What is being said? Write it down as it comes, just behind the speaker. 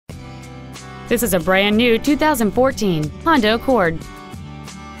This is a brand new 2014 Honda Accord.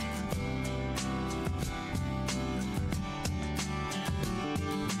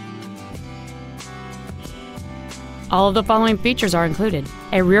 All of the following features are included: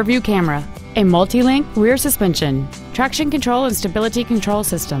 a rear-view camera, a multi-link rear suspension, traction control and stability control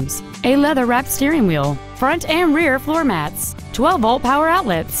systems, a leather-wrapped steering wheel, front and rear floor mats, 12-volt power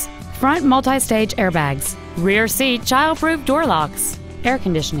outlets, front multi-stage airbags, rear seat child-proof door locks, air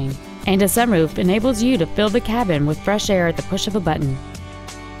conditioning, and a sunroof enables you to fill the cabin with fresh air at the push of a button.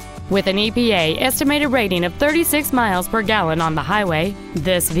 With an EPA estimated rating of 36 miles per gallon on the highway,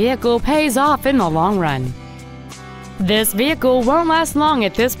 this vehicle pays off in the long run. This vehicle won't last long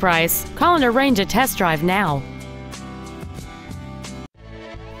at this price. Call and arrange a test drive now.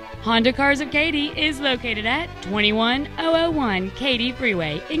 Honda Cars of Katy is located at 21001 Katy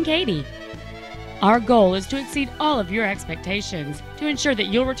Freeway in Katy. Our goal is to exceed all of your expectations to ensure that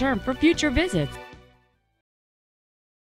you'll return for future visits.